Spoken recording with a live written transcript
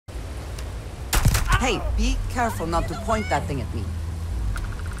Hey, be careful not to point that thing at me.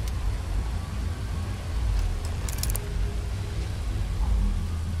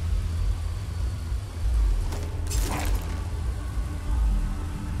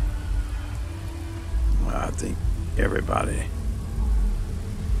 Well, I think everybody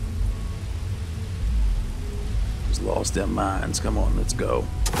has lost their minds. Come on, let's go.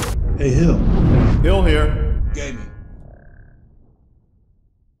 Hey, Hill. Hill here. Gaming.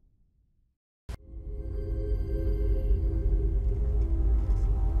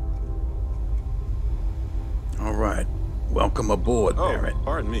 All right. Welcome aboard, Barrett. Oh,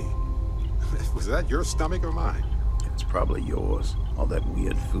 pardon me. Was that your stomach or mine? It's probably yours. All that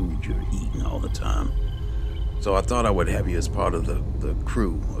weird food you're eating all the time. So I thought I would have you as part of the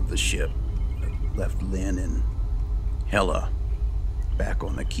crew of the ship that left Lynn and Hella back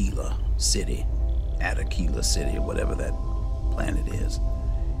on Aquila City, at Aquila City, whatever that planet is.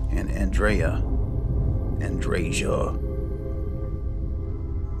 And Andreja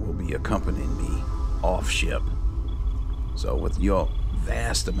will be accompanying me off ship. So with your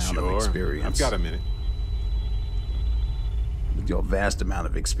vast amount of experience, I've got a minute. With your vast amount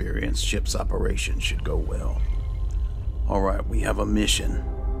of experience, ship's operation should go well. All right, we have a mission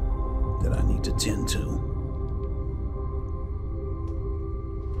that I need to tend to.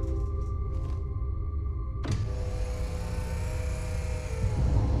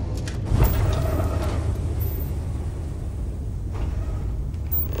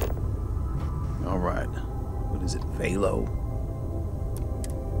 All right, what is it, Velo?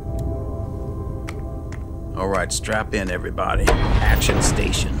 All right, strap in, everybody. Action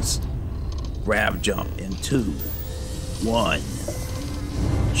stations. Grav jump in 2, 1,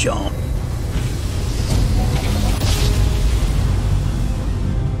 jump.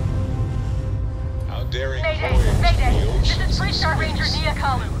 How daring Mayday! This is Freestar Ranger Nia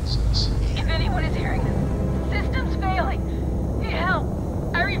Kalu. If anyone is hearing this, system's failing. Need help.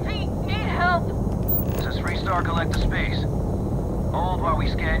 I repeat, need help. This is Freestar Collective Space. Hold while we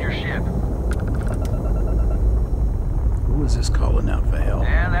scan your ship. Who is this calling out for help?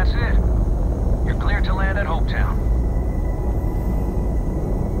 And that's it. You're cleared to land at Hopetown.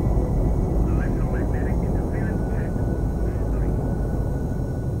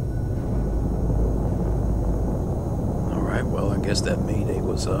 All right, well, I guess that Mayday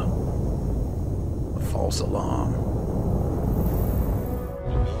was a false alarm.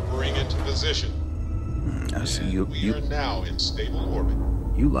 Maneuvering into position. I see you. We are now in stable orbit.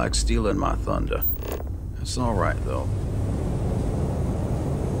 You like stealing my thunder. That's all right, though.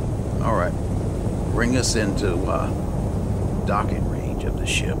 All right, bring us into docking range of the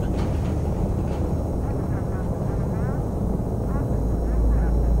ship.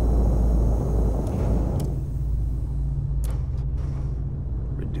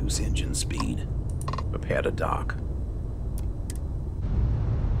 Reduce engine speed. Prepare to dock.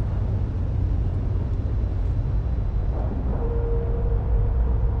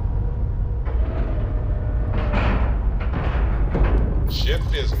 Ship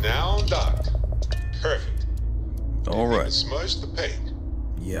is now docked. Perfect. All You need right. to smudge the paint.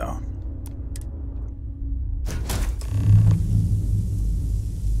 Yeah.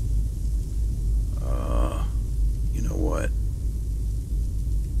 You know what?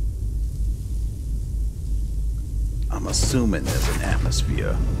 I'm assuming there's an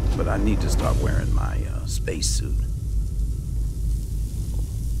atmosphere, but I need to start wearing my spacesuit.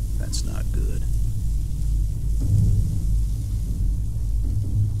 That's not good.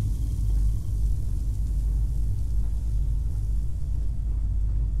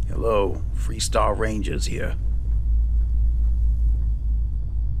 Hello, Freestar Rangers here.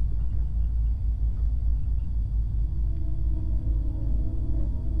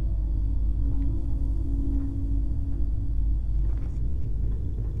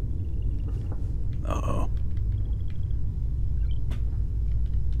 Uh-oh.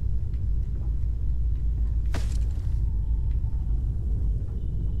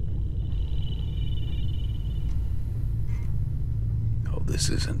 This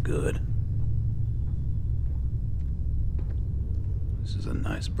isn't good. This is a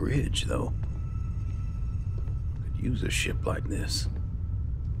nice bridge, though. Could use a ship like this.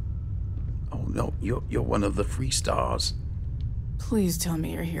 Oh no, you're one of the Freestars. Please tell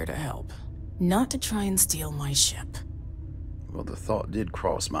me you're here to help, not to try and steal my ship. Well, the thought did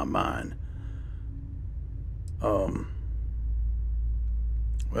cross my mind. Well,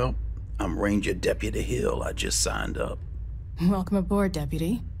 I'm Ranger Deputy Hill. I just signed up. Welcome aboard,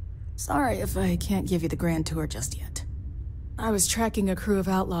 Deputy. Sorry if I can't give you the grand tour just yet. I was tracking a crew of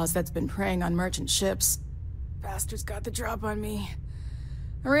outlaws that's been preying on merchant ships. Bastards got the drop on me.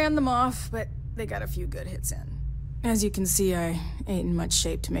 I ran them off, but they got a few good hits in. As you can see, I ain't in much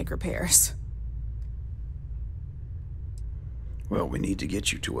shape to make repairs. Well, we need to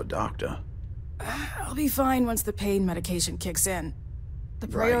get you to a doctor. I'll be fine once the pain medication kicks in. The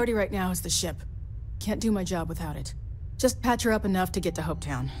priority right now is the ship. Can't do my job without it. Just patch her up enough to get to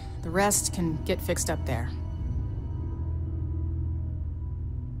Hopetown. The rest can get fixed up there.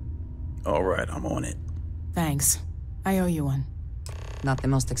 All right, I'm on it. Thanks. I owe you one. Not the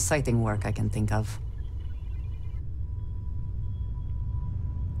most exciting work I can think of.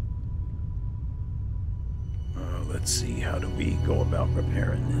 Let's see, how do we go about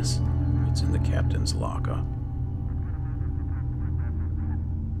repairing this? It's in the captain's locker.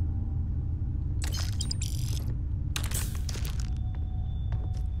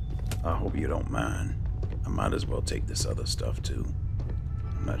 I hope you don't mind. I might as well take this other stuff too.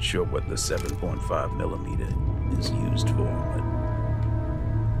 I'm not sure what the 7.5mm is used for, but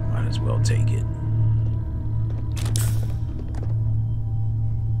might as well take it.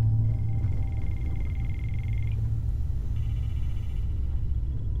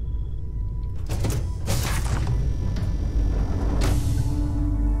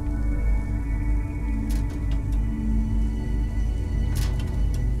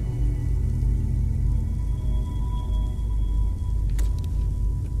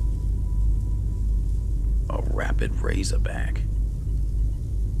 Razorback.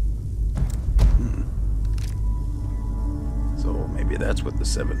 So maybe that's what the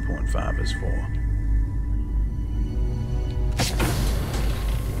 7.5 is for.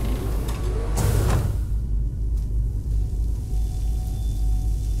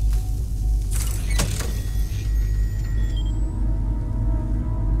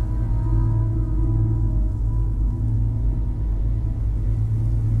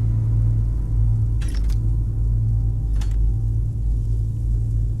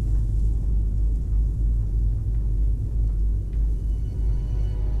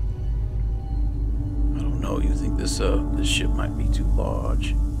 This ship might be too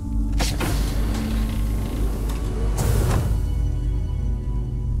large.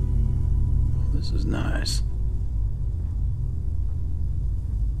 Oh, this is nice.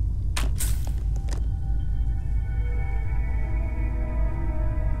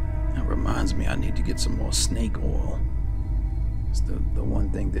 That reminds me, I need to get some more snake oil. It's the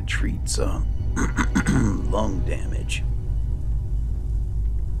one thing that treats lung damage.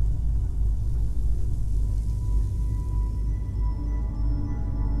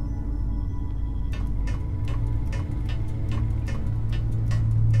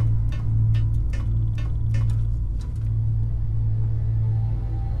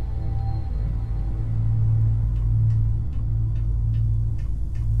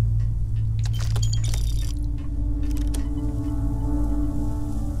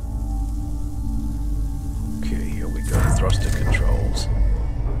 Thruster controls.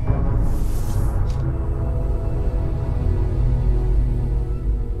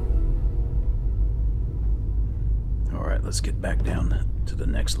 All right, let's get back down to the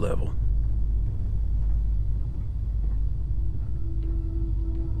next level.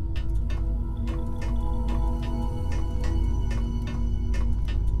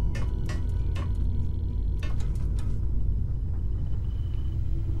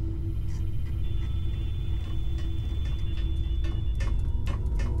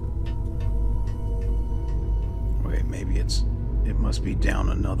 It must be down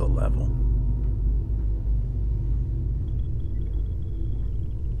another level.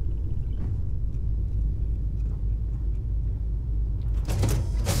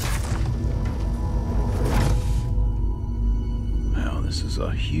 Wow, this is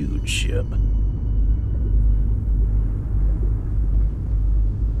a huge ship.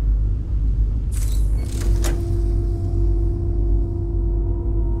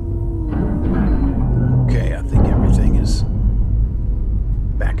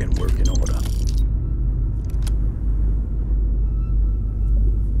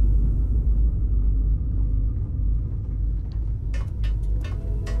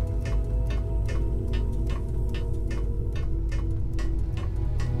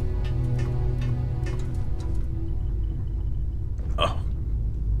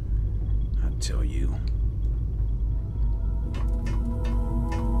 Tell you.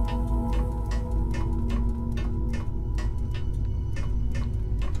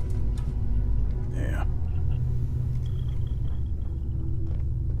 Yeah.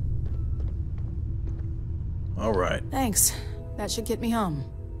 All right. Thanks. That should get me home.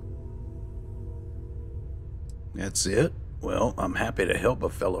 That's it? Well, I'm happy to help a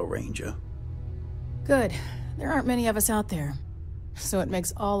fellow ranger. Good. There aren't many of us out there. so it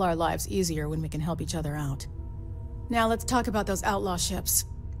makes all our lives easier when we can help each other out. Now let's talk about those outlaw ships.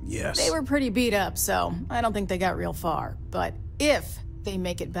 Yes. They were pretty beat up, so I don't think they got real far. But if they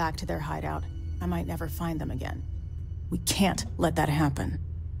make it back to their hideout, I might never find them again. We can't let that happen.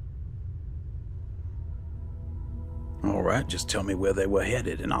 All right, just tell me where they were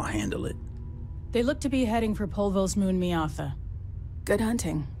headed and I'll handle it. They look to be heading for Polvo's moon Miatha. Good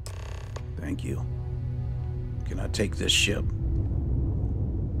hunting. Thank you. Can I take this ship?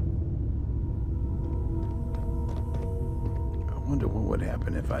 I wonder what would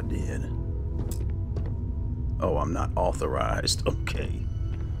happen if I did. Oh, I'm not authorized. Okay.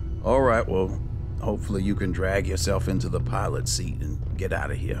 All right, well, hopefully you can drag yourself into the pilot seat and get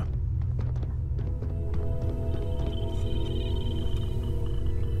out of here.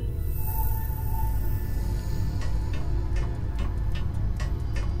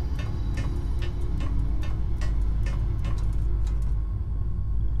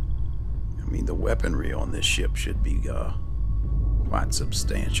 I mean, the weaponry on this ship should be quite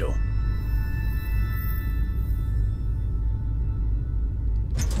substantial.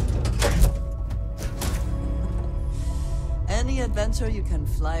 Any adventure you can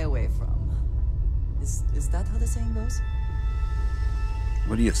fly away from. Is that how the saying goes?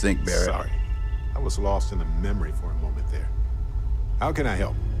 What do you think, Barrett? Sorry. I was lost in a memory for a moment there. How can I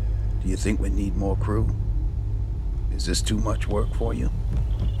help? Do you think we need more crew? Is this too much work for you?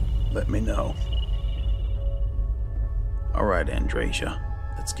 Let me know. All right, Andrasia,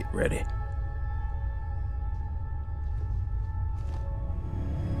 let's get ready.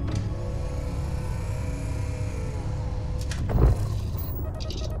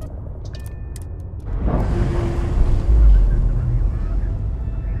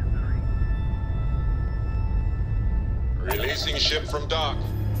 Releasing ship from dock.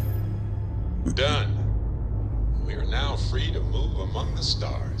 Done. We are now free to move among the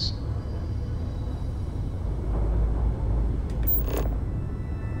stars.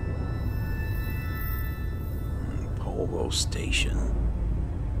 Polvo Station.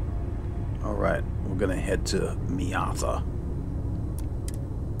 All right, we're gonna head to Miatha.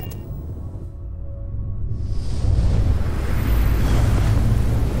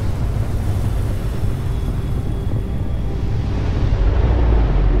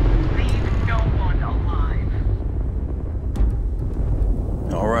 Leave no one alive.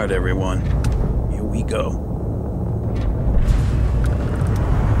 All right, everyone, here we go.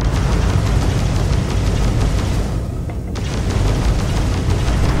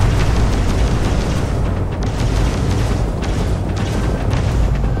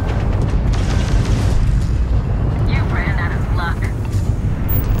 You ran out of luck.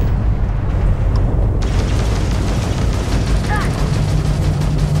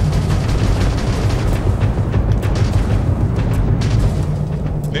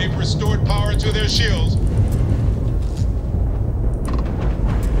 They've restored power to their shields.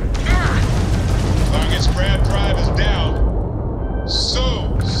 Longest crab drive is down.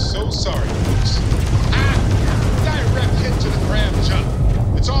 So sorry, folks. Direct hit to the crab jump.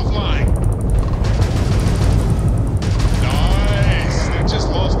 It's offline. Nice. They just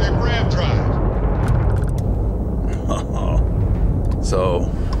lost their crab drive.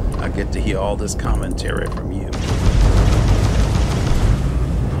 So, I get to hear all this commentary from you.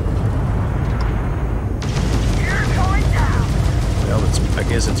 You're going down. Well, I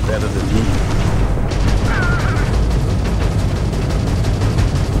guess it's better than me.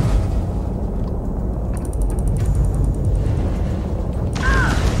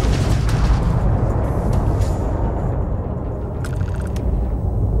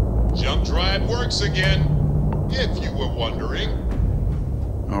 Jump drive works again, if you were wondering.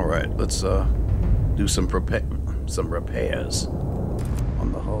 All right, let's do some repairs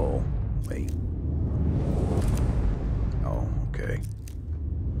on the hull. Wait. Oh, okay.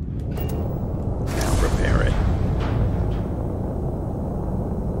 Now repair it.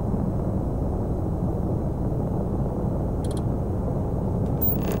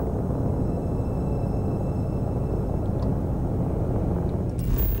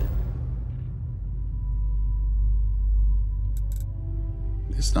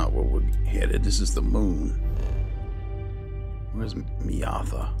 It's not where we're headed. This is the moon. Where's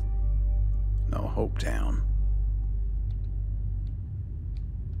Miatha? No, Hopetown.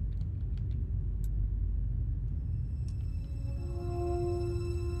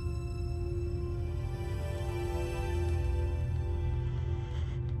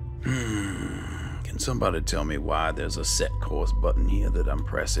 Can somebody tell me why there's a set course button here that I'm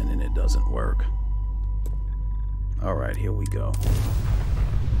pressing and it doesn't work? All right, here we go.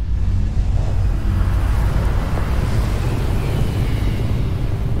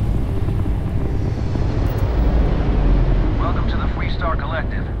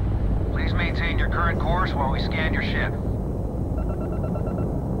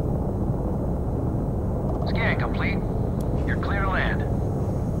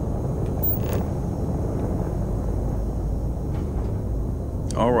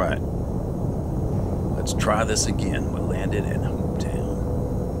 All right. Let's try this again. We landed in Hometown.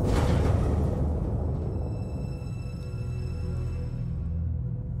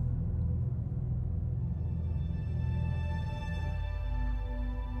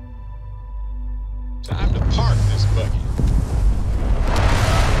 Time to park this buggy.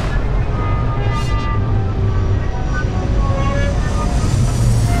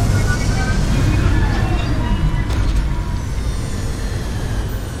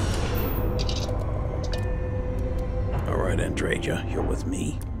 Andreja, you're with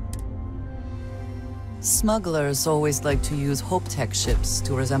me. Smugglers always like to use Hope Tech ships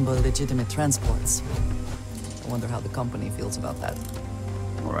to resemble legitimate transports. I wonder how the company feels about that.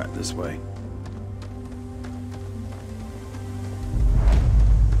 All right, this way.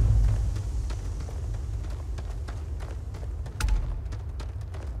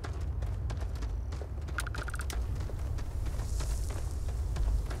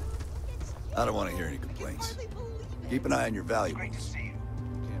 I don't want to hear any complaints. Keep an eye on your valuables.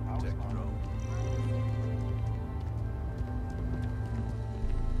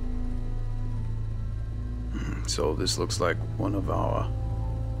 So this looks like one of our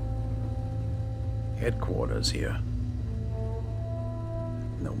headquarters here.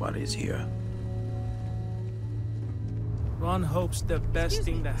 Nobody's here. Ron hopes the best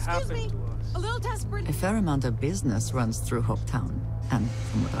thing that happened to us. A little desperate. A fair amount of business runs through Hopetown, and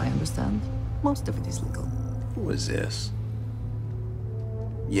from what I understand, most of it is legal. Who is this?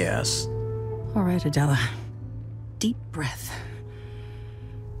 Yes. All right, Adela. Deep breath.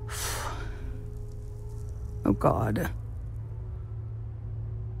 Oh, God.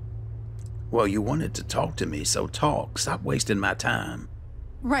 Well, you wanted to talk to me, so talk. Stop wasting my time.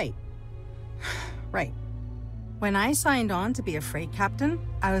 Right. Right. When I signed on to be a freight captain,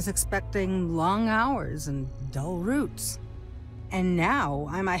 I was expecting long hours and dull routes. And now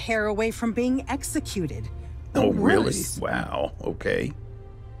I'm a hair away from being executed. Oh, really? Worse. Wow. Okay.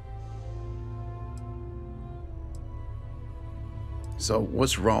 So,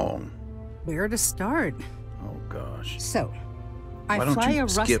 what's wrong? Where to start? Oh, gosh. So, Why I don't fly you a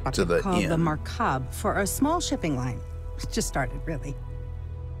rust skip bucket to the called the end? Markab for a small shipping line. Just started, really.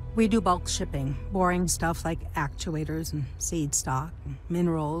 We do bulk shipping, boring stuff like actuators and seed stock and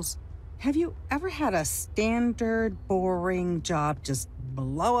minerals. Have you ever had a standard, boring job just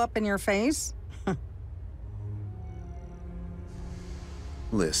blow up in your face?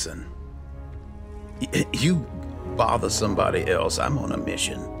 Listen. You bother somebody else. I'm on a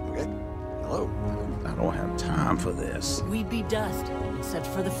mission. Okay. Hello. I don't have time for this. We'd be dust, except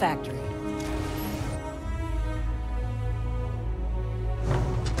for the factory.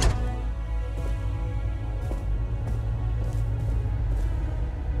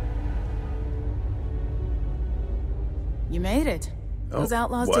 You made it. Those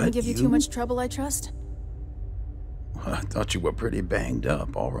outlaws didn't give you too much trouble, I trust? I thought you were pretty banged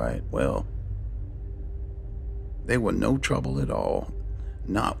up. All right, well. They were no trouble at all.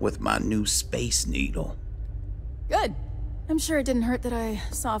 Not with my new space needle. Good. I'm sure it didn't hurt that I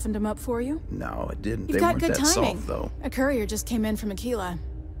softened them up for you. No, it didn't. You've They got weren't good that timing. soft, though. A courier just came in from Aquila.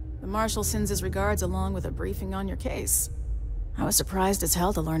 The Marshal sends his regards along with a briefing on your case. I was surprised as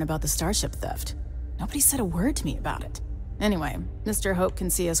hell to learn about the Starship theft. Nobody said a word to me about it. Anyway, Mr. Hope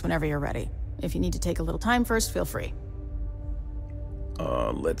can see us whenever you're ready. If you need to take a little time first, feel free.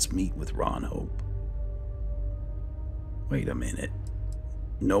 Let's meet with Ron Hope. Wait a minute.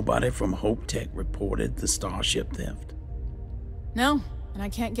 Nobody from Hope Tech reported the Starship theft? No, and I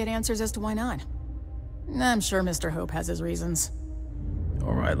can't get answers as to why not. I'm sure Mr. Hope has his reasons.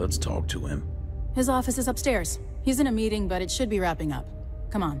 All right, let's talk to him. His office is upstairs. He's in a meeting, but it should be wrapping up.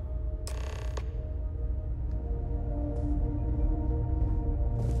 Come on.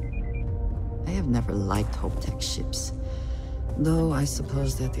 I have never liked Hope Tech ships, though I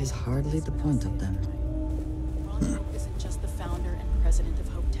suppose that is hardly the point of them. Ron Hope isn't just the founder and president of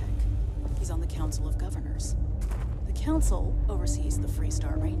Hope Tech. He's on the Council of Governors. The Council oversees the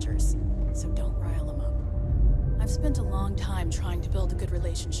Freestar Rangers, so don't rile him up. I've spent a long time trying to build a good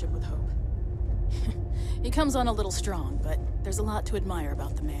relationship with Hope. He comes on a little strong, but there's a lot to admire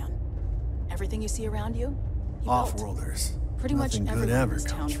about the man. Everything you see around you, he built. Off-worlders. Pretty much Nothing good everyone in ever this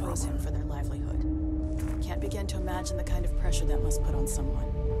town comes from owes him them. for their livelihood. Can't begin to imagine the kind of pressure that must put on someone.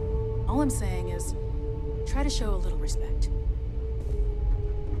 All I'm saying is, try to show a little respect.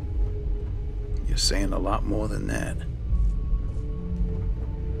 You're saying a lot more than that.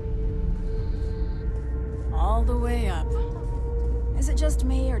 All the way up. Is it just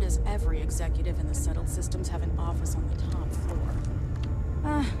me, or does every executive in the settled systems have an office on the top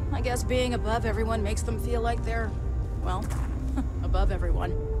floor? I guess being above everyone makes them feel like they're, well, above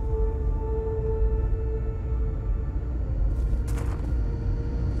everyone.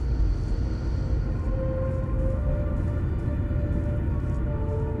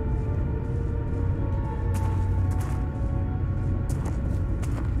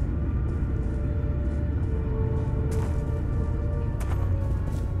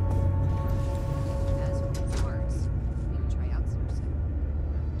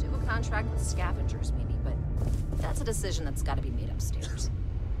 Contract with scavengers, maybe, but that's a decision that's got to be made upstairs.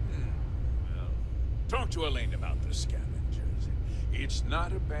 Well, talk to Elaine about the scavengers. It's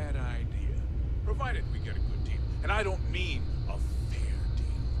not a bad idea, provided we get a good deal. And I don't mean a fair deal.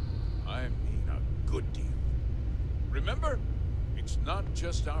 I mean a good deal. Remember, it's not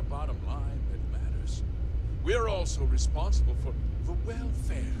just our bottom line that matters. We're also responsible for the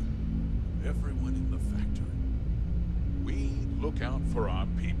welfare of everyone in the factory. We look out for our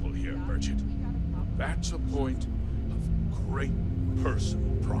people here, Bridget. That's a point of great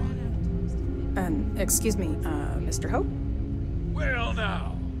personal pride. Excuse me, Mr. Hope? Well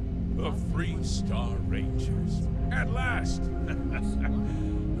now, the Freestar Rangers. At last!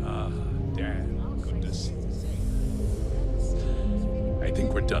 Dad, good to see you. I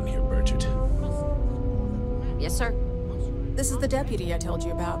think we're done here, Bridget. Yes, sir. This is the deputy I told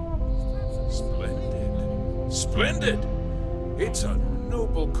you about. Splendid. Splendid! It's a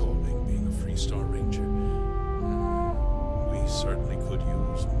noble calling, being a Freestar Ranger. We certainly could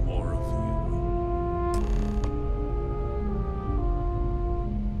use more of you.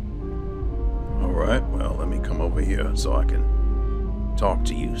 All right, well, let me come over here so I can talk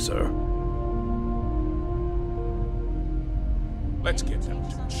to you, sir. Let's get down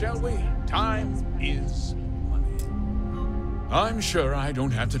to it, shall we? Time is money. I'm sure I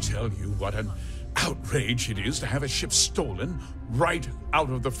don't have to tell you what an outrage it is to have a ship stolen right out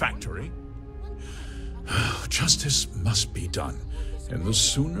of the factory. Justice must be done, and the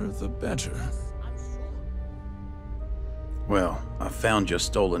sooner the better. Well, I found your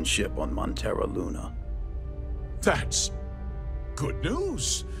stolen ship on Montera Luna. That's good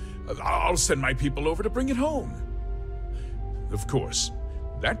news. I'll send my people over to bring it home. Of course,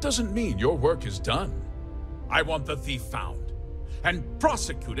 that doesn't mean your work is done. I want the thief found and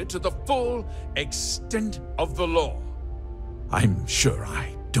prosecuted to the full extent of the law. I'm sure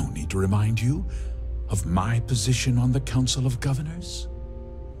I don't need to remind you of my position on the Council of Governors.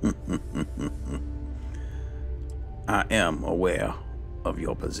 I am aware of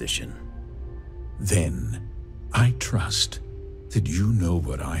your position. Then, I trust that you know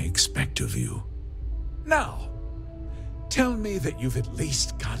what I expect of you. Now, tell me that you've at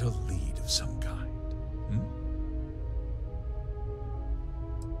least got a lead of some kind.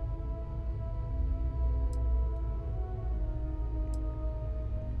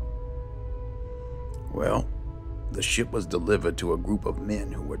 Well, the ship was delivered to a group of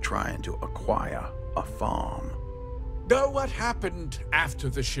men who were trying to acquire a farm. Though what happened after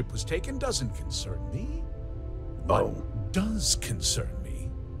the ship was taken doesn't concern me. What does concern me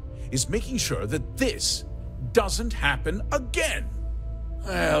is making sure that this doesn't happen again.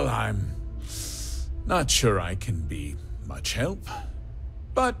 Well, I'm not sure I can be much help,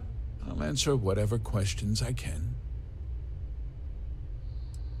 but I'll answer whatever questions I can.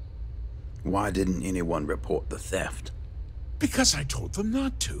 Why didn't anyone report the theft? Because I told them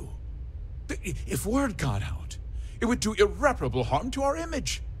not to. If word got out, it would do irreparable harm to our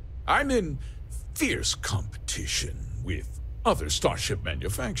image. I'm in fierce competition with other starship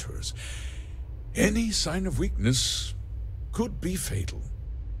manufacturers. Any sign of weakness could be fatal.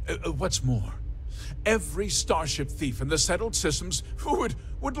 What's more, every starship thief in the settled systems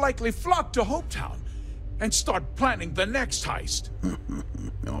would likely flock to Hopetown and start planning the next heist.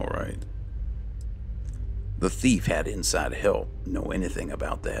 All right. The thief had inside help. Know anything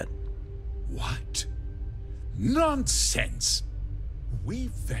about that? What? Nonsense!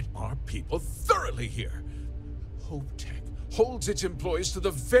 We vet our people thoroughly here. HopeTech holds its employees to the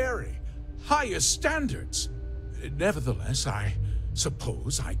very highest standards. Nevertheless, I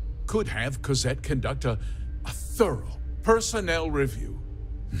suppose I could have Cosette conduct a thorough personnel review.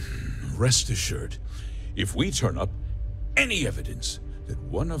 Rest assured, if we turn up any evidence that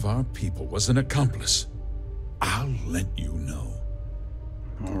one of our people was an accomplice, I'll let you know.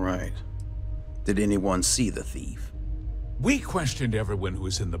 All right. Did anyone see the thief? We questioned everyone who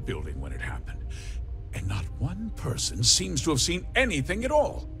was in the building when it happened, and not one person seems to have seen anything at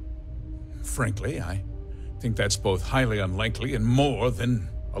all. Frankly, I think that's both highly unlikely and more than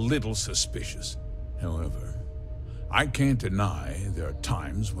a little suspicious. However, I can't deny there are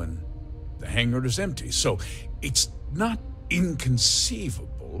times when the hangar is empty, so it's not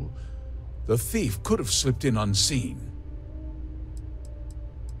inconceivable the thief could have slipped in unseen.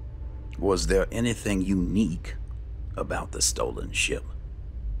 Was there anything unique about the stolen ship?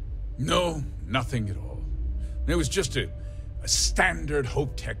 No, nothing at all. It was just a standard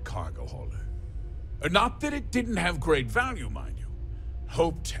Hope Tech cargo hauler. Not that it didn't have great value, mind you.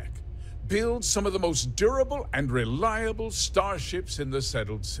 Hope Tech builds some of the most durable and reliable starships in the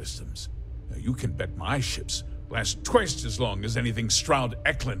settled systems. Now, you can bet my ships last twice as long as anything Stroud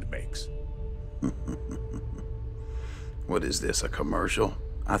Eklund makes. What is this, a commercial?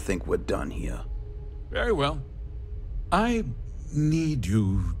 I think we're done here. Very well. I need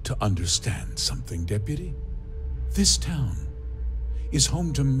you to understand something, Deputy. This town is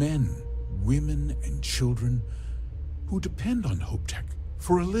home to men, women, and children who depend on Hope Tech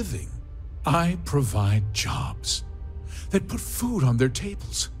for a living. I provide jobs that put food on their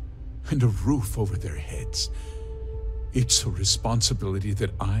tables and a roof over their heads. It's a responsibility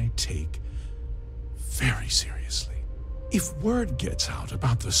that I take very seriously. If word gets out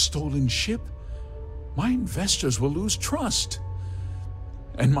about the stolen ship, my investors will lose trust,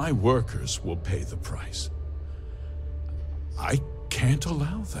 and my workers will pay the price. I can't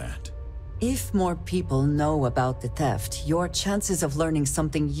allow that. If more people know about the theft, your chances of learning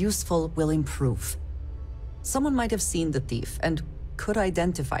something useful will improve. Someone might have seen the thief and could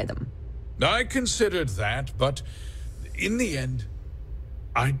identify them. I considered that, but in the end,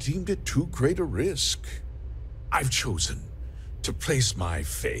 I deemed it too great a risk. I've chosen to place my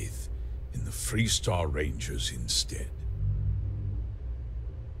faith in the Freestar Rangers instead.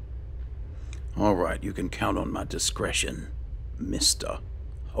 All right, you can count on my discretion, Mr.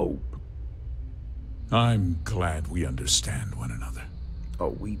 Hope. I'm glad we understand one another. Oh,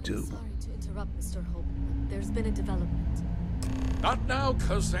 we do. Sorry to interrupt, Mr. Hope. There's been a development. Not now,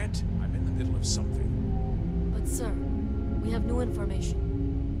 Cosette. I'm in the middle of something. But sir, we have new information.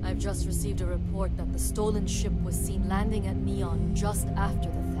 I've just received a report that the stolen ship was seen landing at Neon just after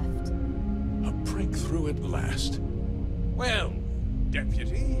the theft. A breakthrough at last. Well,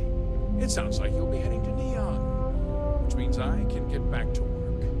 Deputy, it sounds like you'll be heading to Neon, which means I can get back to work.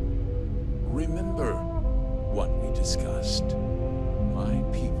 Remember what we discussed. My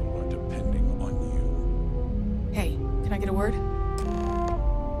people are depending on you. Hey, can I get a word?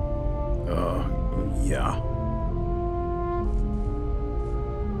 Yeah.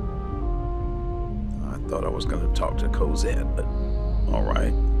 I thought I was gonna talk to Cosette, but all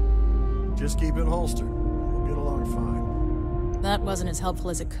right. Just keep it holstered. We'll get along fine. That wasn't as helpful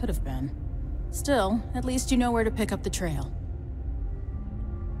as it could have been. Still, at least you know where to pick up the trail.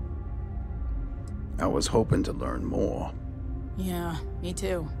 I was hoping to learn more. Yeah, me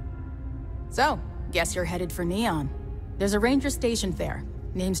too. So, guess you're headed for Neon. There's a ranger stationed there.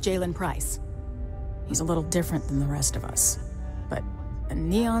 Name's Jalen Price. He's a little different than the rest of us. But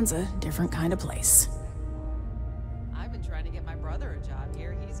Neon's a different kind of place. I've been trying to get my brother a job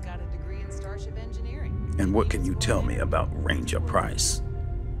here. He's got a degree in starship engineering. And what can you tell me about Ranger Price?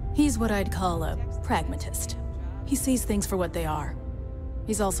 He's what I'd call a pragmatist. He sees things for what they are.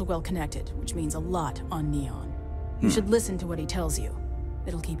 He's also well-connected, which means a lot on Neon. You should listen to what he tells you.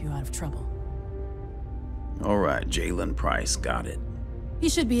 It'll keep you out of trouble. All right, Jalen Price, got it. He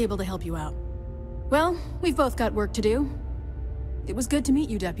should be able to help you out. Well, we've both got work to do. It was good to meet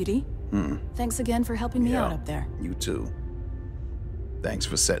you, Deputy. Thanks again for helping me out up there. You too. Thanks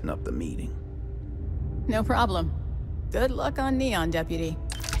for setting up the meeting. No problem. Good luck on Neon, Deputy.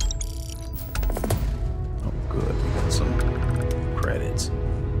 Oh, good. We got some credits.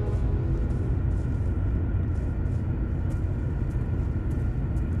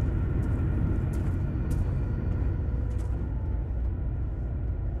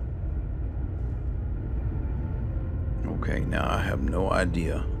 Okay, now I have no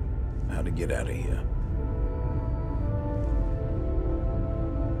idea how to get out of here.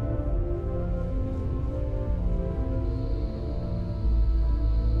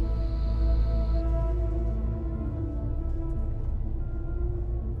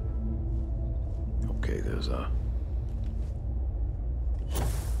 Okay, there's a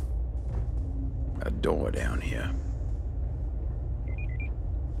door down here.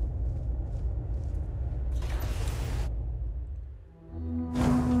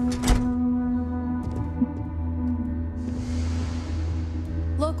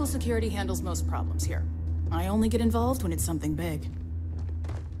 Local security handles most problems here. I only get involved when it's something big.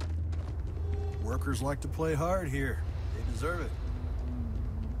 Workers like to play hard here. They deserve it.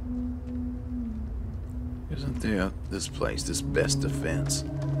 Isn't there this place, this best defense?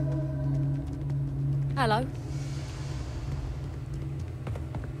 Hello.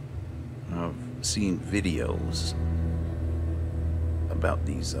 I've seen videos about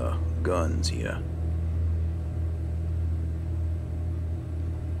these guns here.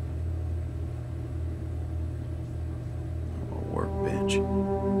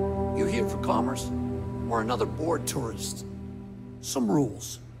 much. You here for commerce? Or another bored tourist? Some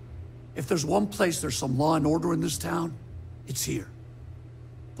rules. If there's one place there's some law and order in this town, it's here.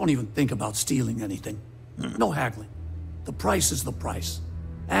 Don't even think about stealing anything. No haggling. The price is the price.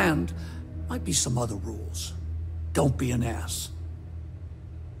 And might be some other rules. Don't be an ass.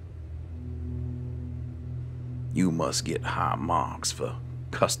 You must get high marks for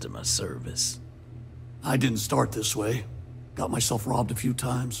customer service. I didn't start this way. Got myself robbed a few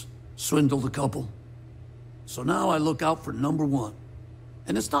times. Swindled a couple. So now I look out for number one.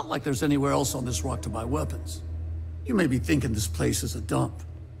 And it's not like there's anywhere else on this rock to buy weapons. You may be thinking this place is a dump,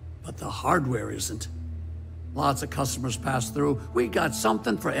 but the hardware isn't. Lots of customers pass through. We got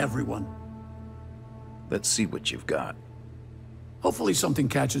something for everyone. Let's see what you've got. Hopefully something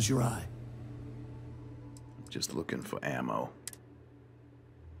catches your eye. Just looking for ammo.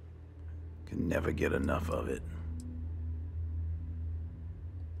 Can never get enough of it.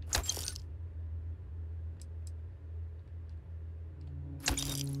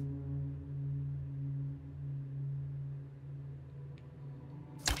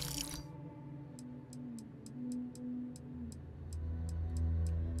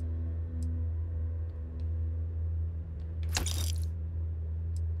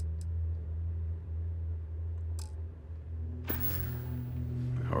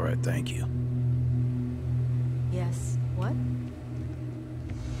 All right, thank you. Yes. What?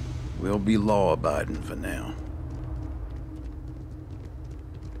 We'll be law-abiding for now.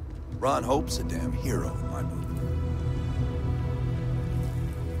 Ron Hope's a damn hero in my book.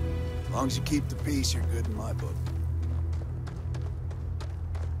 As long as you keep the peace, you're good in my book.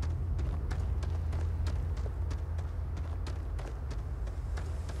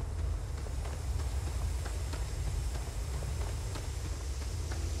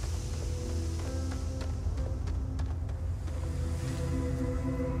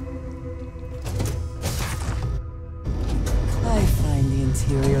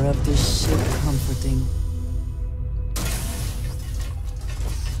 Interior of this ship comforting.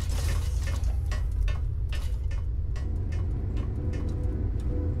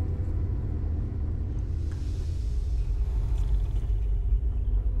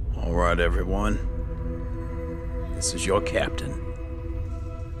 All right, everyone. This is your captain.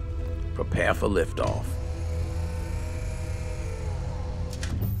 Prepare for liftoff.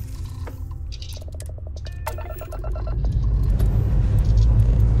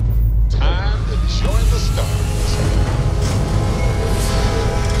 Join the stars.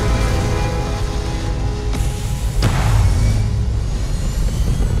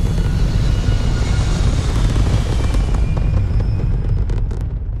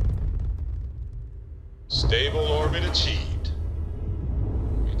 Stable orbit achieved.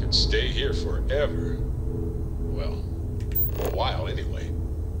 We can stay here forever. Well, for a while anyway.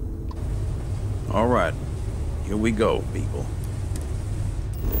 All right, here we go, people.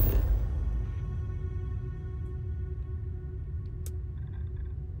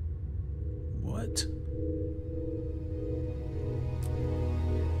 What?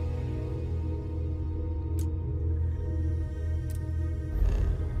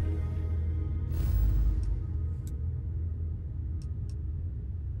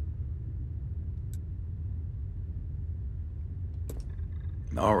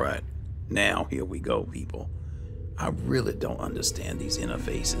 All right, now here we go, people. I really don't understand these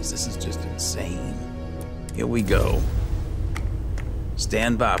interfaces. This is just insane. Here we go.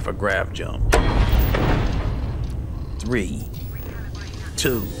 Stand by for grab jump. 3,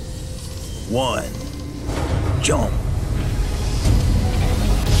 2, 1, jump.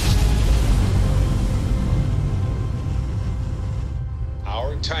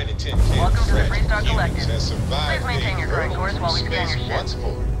 Our Tiny Tin Can Welcome to the Freestar Collective. has survived Please maintain your current course while we scan your ship. once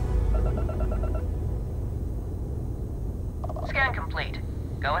more. Scan complete.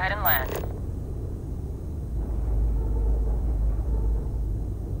 Go ahead and land.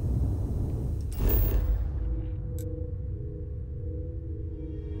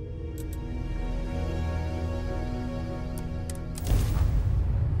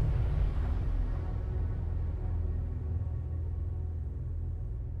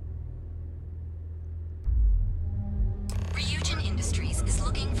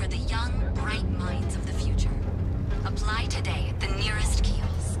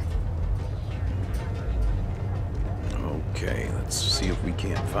 Okay, let's see if we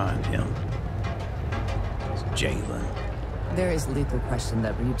can't find him. It's Jalen. There is little question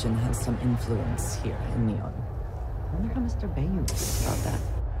that Ryujin has some influence here in Neon. I wonder how Mr. Bayou thinks about that.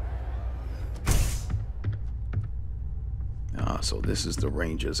 Ah, so this is the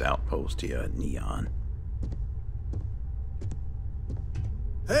Rangers outpost here at Neon.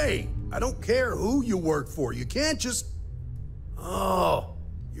 Hey, I don't care who you work for. You can't just... Oh,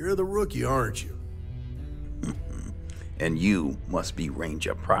 you're the rookie, aren't you? And you must be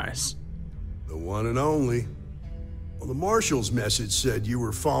Ranger Price. The one and only. Well, the Marshal's message said you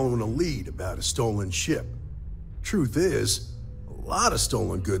were following a lead about a stolen ship. Truth is, a lot of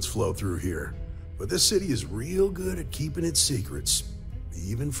stolen goods flow through here, but this city is real good at keeping its secrets,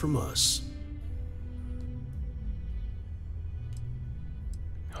 even from us.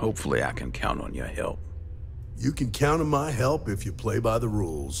 Hopefully I can count on your help. You can count on my help if you play by the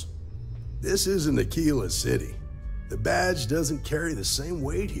rules. This isn't Aquila City. The badge doesn't carry the same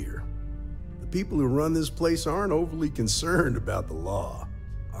weight here. The people who run this place aren't overly concerned about the law.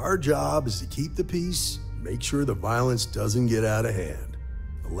 Our job is to keep the peace, make sure the violence doesn't get out of hand.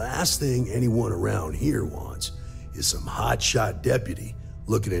 The last thing anyone around here wants is some hotshot deputy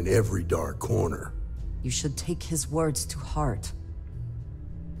looking in every dark corner. You should take his words to heart.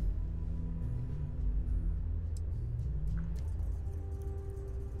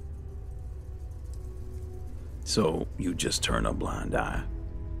 So you just turn a blind eye?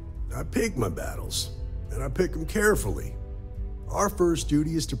 I pick my battles, and I pick them carefully. Our first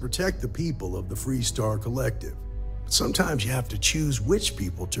duty is to protect the people of the Freestar Collective. But sometimes you have to choose which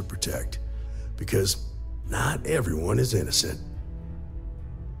people to protect, because not everyone is innocent.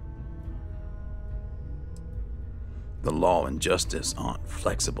 The law and justice aren't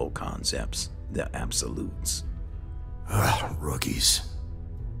flexible concepts, they're absolutes. Rookies.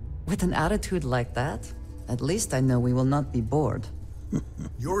 With an attitude like that, at least I know we will not be bored.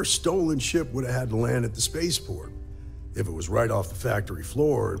 Your stolen ship would have had to land at the spaceport. If it was right off the factory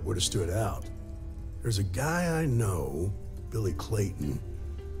floor, it would have stood out. There's a guy I know, Billy Clayton,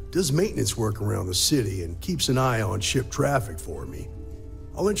 does maintenance work around the city and keeps an eye on ship traffic for me.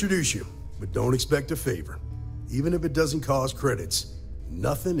 I'll introduce you, but don't expect a favor. Even if it doesn't cause credits,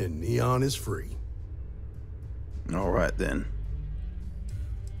 nothing in Neon is free. All right, then.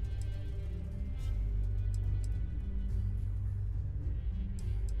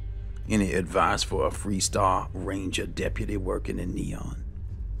 Any advice for a Freestar Ranger deputy working in Neon?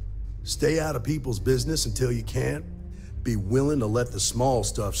 Stay out of people's business until you can. Be willing to let the small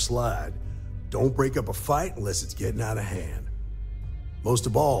stuff slide. Don't break up a fight unless it's getting out of hand. Most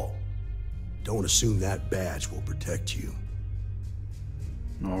of all, don't assume that badge will protect you.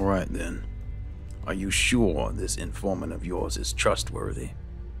 All right, then. Are you sure this informant of yours is trustworthy?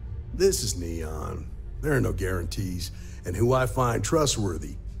 This is Neon. There are no guarantees, and who I find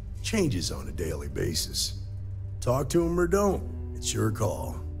trustworthy changes on a daily basis. Talk to him or don't. It's your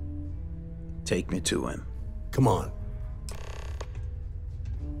call. Take me to him. Come on.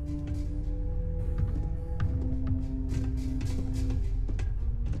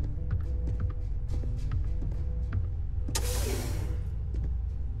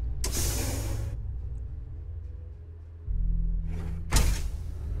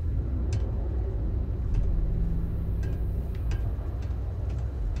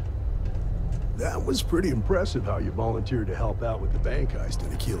 That was pretty impressive how you volunteered to help out with the bank heist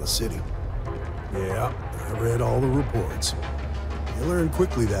in Aquila City. Yeah, I read all the reports. You learn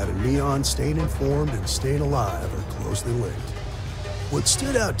quickly that in Neon, staying informed and staying alive are closely linked. What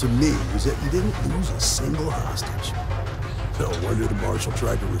stood out to me was that you didn't lose a single hostage. No wonder the Marshal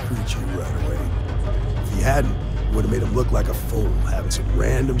tried to recruit you right away. If he hadn't, it would have made him look like a fool, having some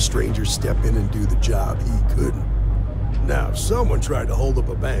random stranger step in and do the job he couldn't. Now, if someone tried to hold up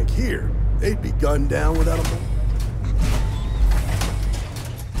a bank here, they'd be gunned down without a moment.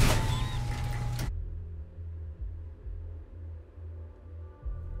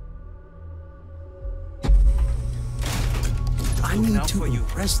 I need to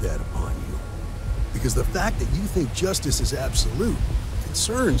impress that upon you, because the fact that you think justice is absolute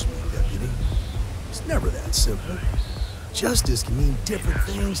concerns me, Deputy. It's never that simple. Justice can mean different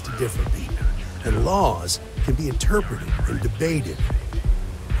things to different people, and laws can be interpreted and debated.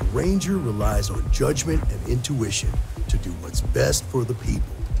 A ranger relies on judgment and intuition to do what's best for the people.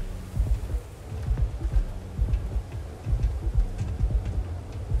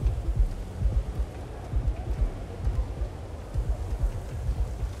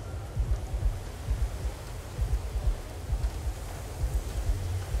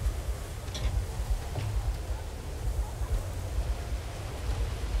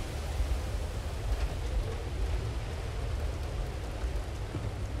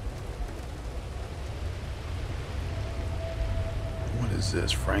 Is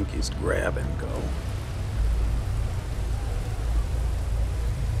this Frankie's grab and go?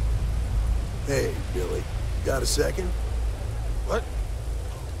 Hey, Billy, got a second? What?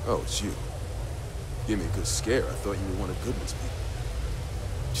 Oh, it's you. Give me a good scare. I thought you were one of Goodman's people.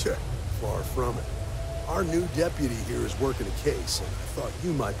 Far from it. Our new deputy here is working a case, and I thought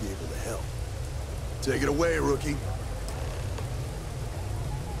you might be able to help. Take it away, rookie.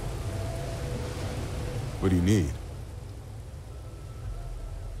 What do you need?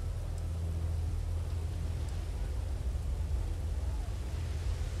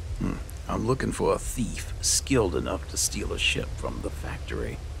 I'm looking for a thief skilled enough to steal a ship from the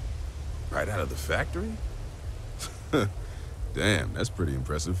factory. Right out of the factory? Damn, that's pretty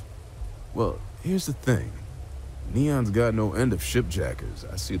impressive. Well, here's the thing. Neon's got no end of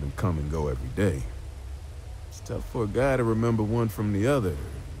shipjackers. I see them come and go every day. It's tough for a guy to remember one from the other.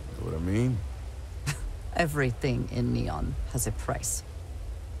 Know what I mean? Everything in Neon has a price.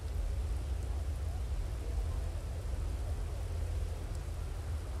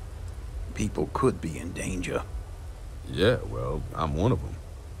 People could be in danger. Yeah, well, I'm one of them.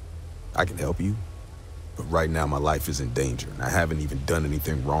 I can help you. But right now, my life is in danger, and I haven't even done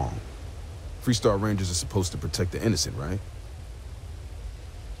anything wrong. Freestar Rangers are supposed to protect the innocent, right?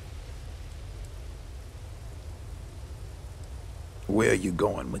 Where are you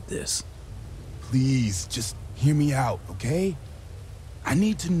going with this? Please, just hear me out, okay? I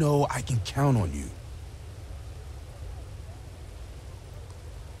need to know I can count on you.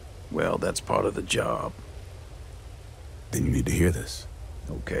 Well, that's part of the job. Then you need to hear this.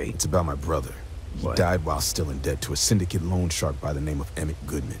 Okay. It's about my brother. He died while still in debt to a syndicate loan shark by the name of Emmett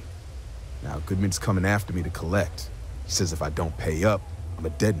Goodman. Now, Goodman's coming after me to collect. He says if I don't pay up, I'm a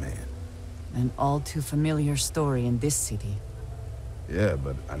dead man. An all too familiar story in this city. Yeah,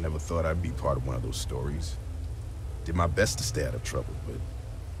 but I never thought I'd be part of one of those stories. Did my best to stay out of trouble,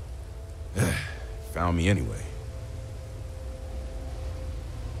 but found me anyway.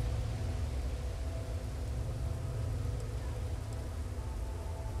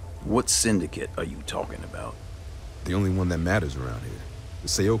 What syndicate are you talking about? The only one that matters around here. The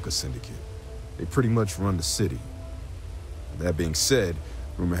Seoka Syndicate. They pretty much run the city. That being said,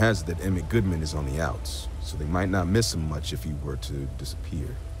 rumor has it that Emmett Goodman is on the outs, so they might not miss him much if he were to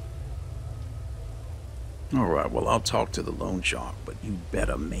disappear. All right, well, I'll talk to the loan shark, but you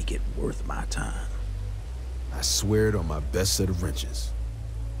better make it worth my time. I swear it on my best set of wrenches.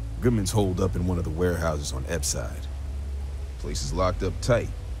 Goodman's holed up in one of the warehouses on Ep.20. Place is locked up tight,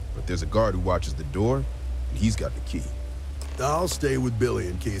 but there's a guard who watches the door, and he's got the key. I'll stay with Billy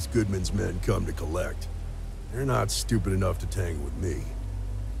in case Goodman's men come to collect. They're not stupid enough to tangle with me.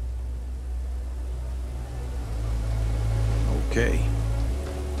 Okay.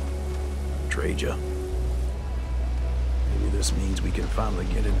 Trade ya. Maybe this means we can finally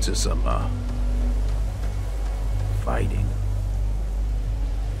get into some, fighting.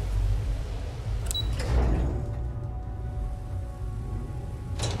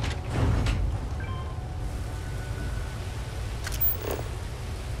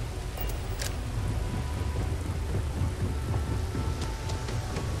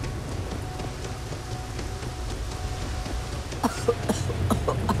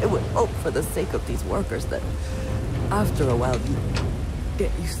 I would hope for the sake of these workers that after a while you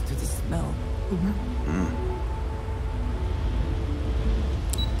get used to the smell.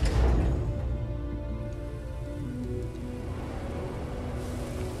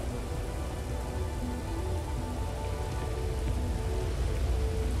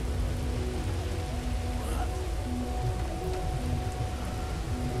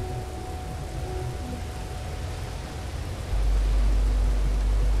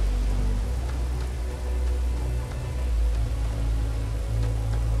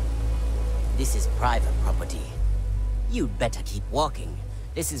 This is private property. You'd better keep walking.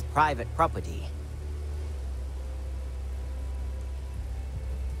 This is private property.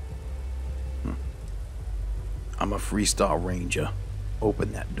 I'm a Freestar Ranger.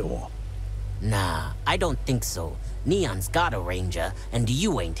 Open that door. Nah, I don't think so. Neon's got a ranger, and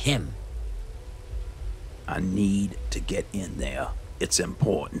you ain't him. I need to get in there. It's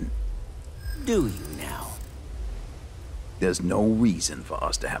important. Do you now? There's no reason for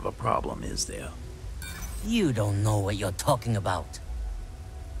us to have a problem, is there? You don't know what you're talking about.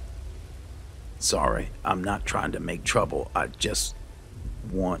 Sorry, I'm not trying to make trouble. I just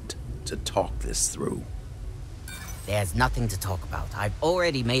want to talk this through. There's nothing to talk about. I've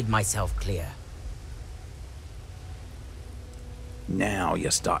already made myself clear. Now you're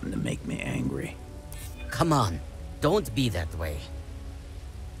starting to make me angry. Come on, don't be that way.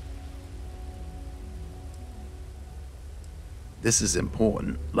 This is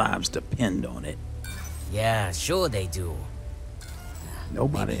important. Lives depend on it. Yeah, sure they do.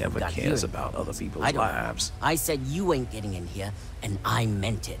 Nobody ever cares about other people's lives. I said you ain't getting in here, and I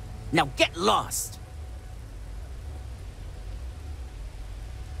meant it. Now get lost!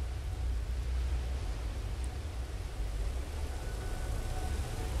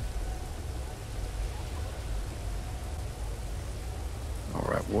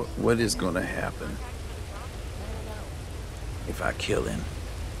 What is gonna happen if I kill him?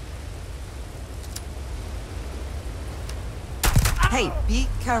 Hey, be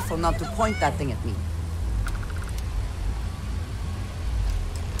careful not to point that thing at me.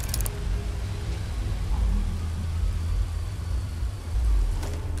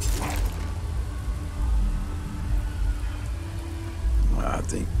 Well, I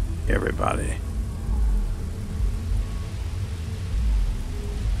think everybody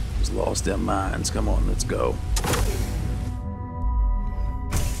has lost their minds. Come on, let's go.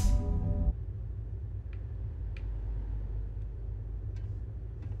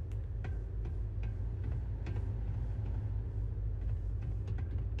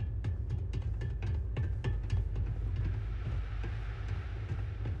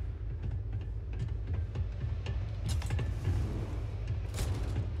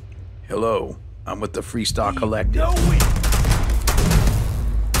 Hello, I'm with the Freestar Collective.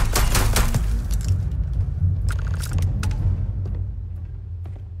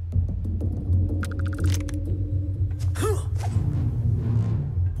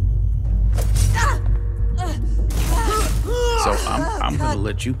 So I'm gonna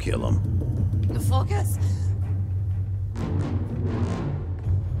let you kill him. Focus.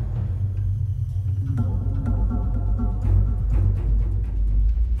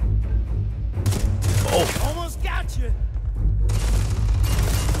 Almost got you.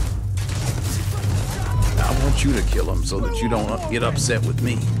 I want you to kill him so that you don't get upset with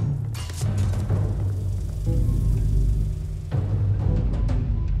me.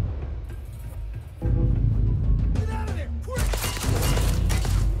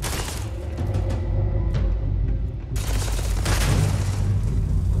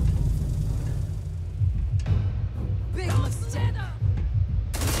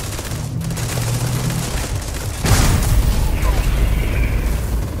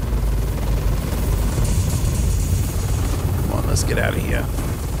 Let's get out of here.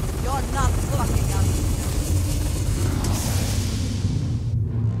 You're not blocking us.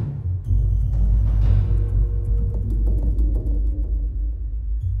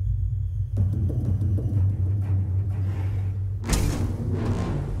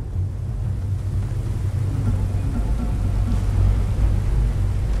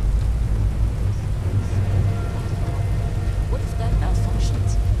 What if that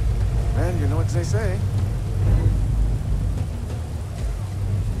malfunctions? Man, you know what they say.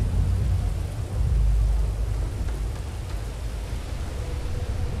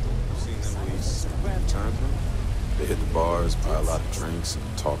 They hit the bars, buy a lot of drinks,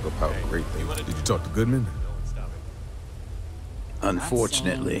 and talk up how great they were. Did you talk to Goodman?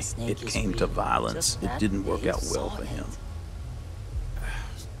 Unfortunately, it came to violence. It didn't work out well for him.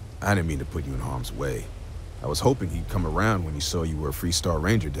 I didn't mean to put you in harm's way. I was hoping he'd come around when he saw you were a Freestar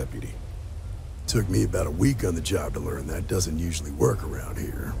Ranger deputy. Took me about a week on the job to learn that doesn't usually work around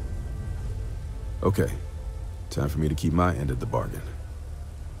here. Okay, time for me to keep my end of the bargain.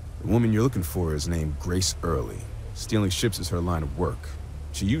 The woman you're looking for is named Grace Early. Stealing ships is her line of work.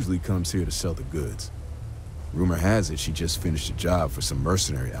 She usually comes here to sell the goods. Rumor has it she just finished a job for some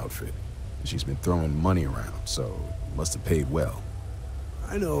mercenary outfit. She's been throwing money around, so must have paid well.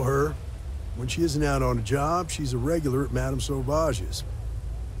 I know her. When she isn't out on a job, she's a regular at Madame Sauvage's.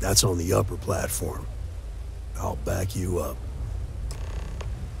 That's on the upper platform. I'll back you up.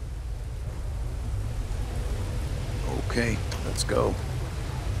 Okay, let's go.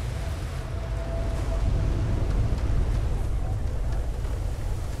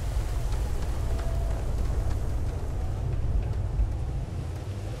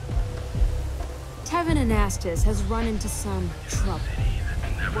 Tevin Anastas has run into some trouble.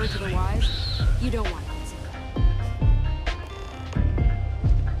 Word to the wise, you don't want this.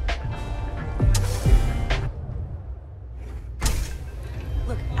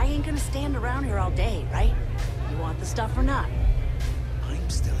 Look, I ain't gonna stand around here all day, right? You want the stuff or not? I'm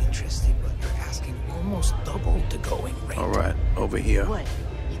still interested, but you're asking almost double the going rate. All right, over here. What?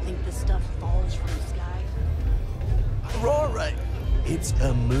 You think this stuff falls from the sky? Right. It's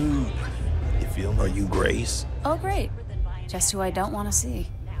a mood. You feel me? Are you Grace? Oh, great. Just who I don't want to see.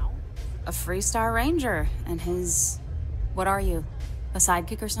 A Freestar Ranger and his... What are you? A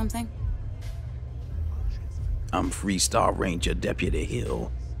sidekick or something? I'm Freestar Ranger Deputy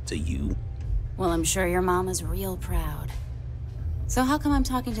Hill. To you? Well, I'm sure your mom is real proud. So how come I'm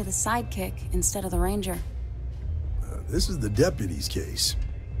talking to the sidekick instead of the Ranger? This is the deputy's case.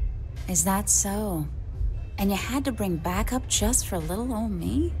 Is that so? And you had to bring backup just for little old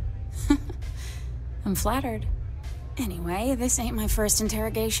me? I'm flattered. Anyway, this ain't my first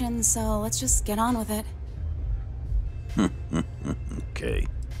interrogation, so let's just get on with it. Okay.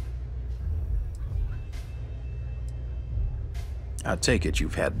 I take it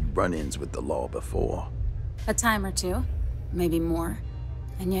you've had run-ins with the law before. A time or two, maybe more.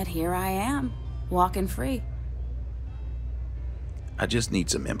 And yet here I am, walking free. I just need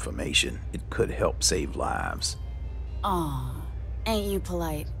some information. It could help save lives. Aw, ain't you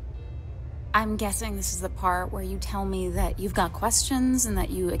polite? I'm guessing this is the part where you tell me that you've got questions and that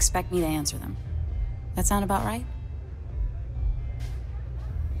you expect me to answer them. That sound about right?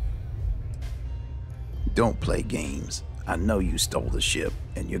 Don't play games. I know you stole the ship,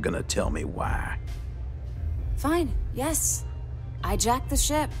 and you're gonna tell me why. Fine, yes. I jacked the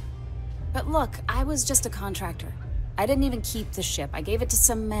ship. But look, I was just a contractor. I didn't even keep the ship. I gave it to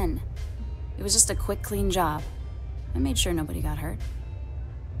some men. It was just a quick, clean job. I made sure nobody got hurt.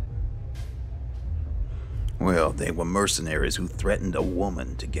 Well, they were mercenaries who threatened a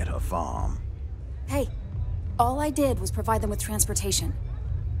woman to get her farm. Hey, all I did was provide them with transportation.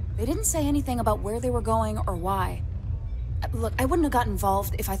 They didn't say anything about where they were going or why. Look, I wouldn't have got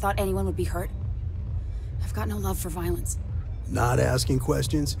involved if I thought anyone would be hurt. I've got no love for violence. Not asking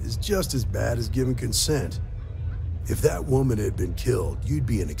questions is just as bad as giving consent. If that woman had been killed, you'd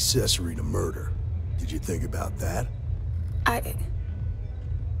be an accessory to murder. Did you think about that?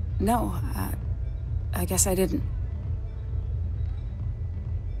 No, I guess I didn't.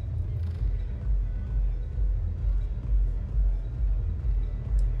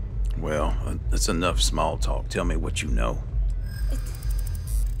 Well, that's enough small talk. Tell me what you know.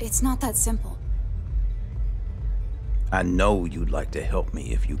 It's not that simple. I know you'd like to help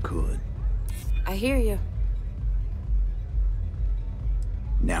me if you could. I hear you.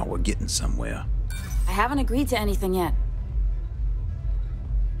 Now we're getting somewhere. I haven't agreed to anything yet.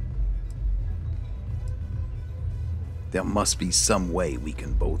 There must be some way we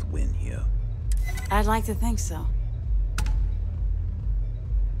can both win here. I'd like to think so.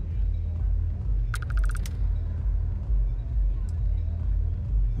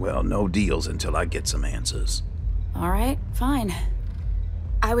 Well, no deals until I get some answers. All right, fine.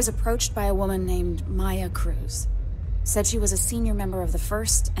 I was approached by a woman named Maya Cruz. Said she was a senior member of the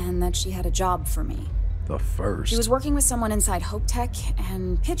First and that she had a job for me. The First? She was working with someone inside Hope Tech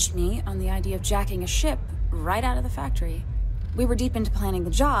and pitched me on the idea of jacking a ship right out of the factory. We were deep into planning the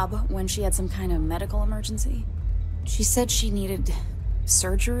job when she had some kind of medical emergency. She said she needed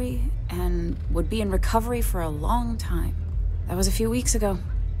surgery and would be in recovery for a long time. That was a few weeks ago.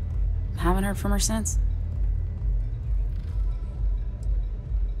 Haven't heard from her since.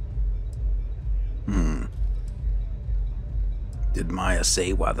 Did Maya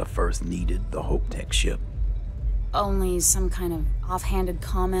say why the First needed the Hope Tech ship? Only some kind of offhanded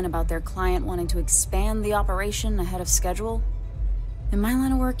comment about their client wanting to expand the operation ahead of schedule. In my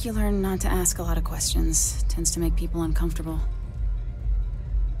line of work, you learn not to ask a lot of questions. Tends to make people uncomfortable.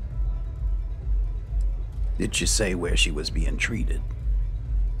 Did she say where she was being treated?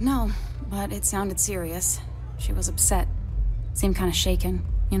 No, but it sounded serious. She was upset. Seemed kind of shaken,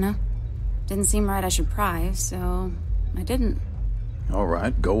 you know? Didn't seem right I should pry, so I didn't. All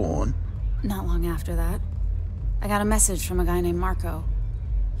right, go on. Not long after that, I got a message from a guy named Marco.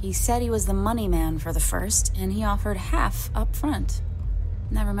 He said he was the money man for the First, and he offered half up front.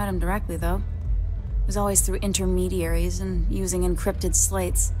 Never met him directly, though. It was always through intermediaries and using encrypted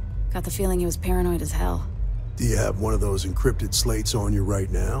slates. Got the feeling he was paranoid as hell. Do you have one of those encrypted slates on you right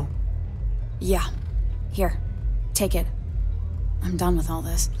now? Yeah. Here. Take it. I'm done with all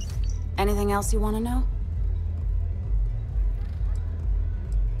this. Anything else you want to know?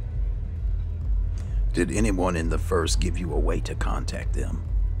 Did anyone in the First give you a way to contact them?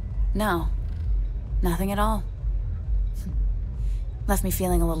 No. Nothing at all. Left me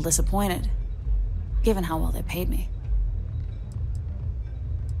feeling a little disappointed, given how well they paid me.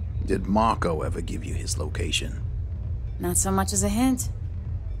 Did Marco ever give you his location? Not so much as a hint.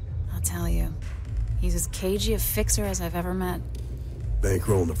 I'll tell you. He's as cagey a fixer as I've ever met.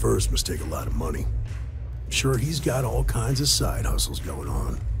 Bankrolling the First must take a lot of money. I'm sure he's got all kinds of side hustles going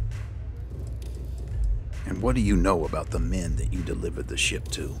on. And what do you know about the men that you delivered the ship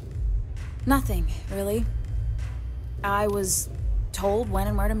to? Nothing, really. I was told when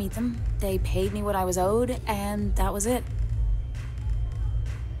and where to meet them. They paid me what I was owed, and that was it.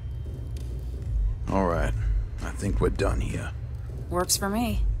 All right. I think we're done here. Works for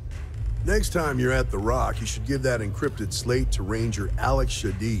me. Next time you're at the Rock, you should give that encrypted slate to Ranger Alex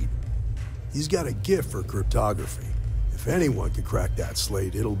Shadid. He's got a gift for cryptography. If anyone can crack that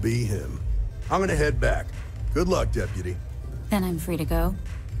slate, it'll be him. I'm gonna head back. Good luck, Deputy. Then I'm free to go.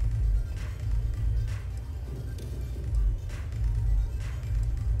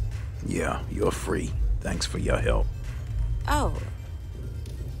 Yeah, you're free. Thanks for your help. Oh.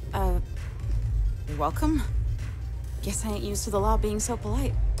 You're welcome. Guess I ain't used to the law being so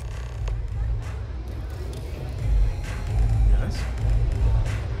polite. Yes?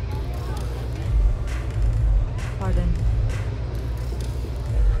 Pardon.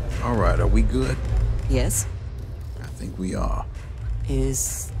 All right, are we good? Yes? I think we are.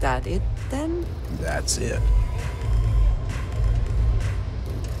 Is that it, then? That's it.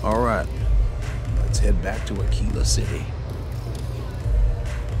 All right. Let's head back to Aquila City.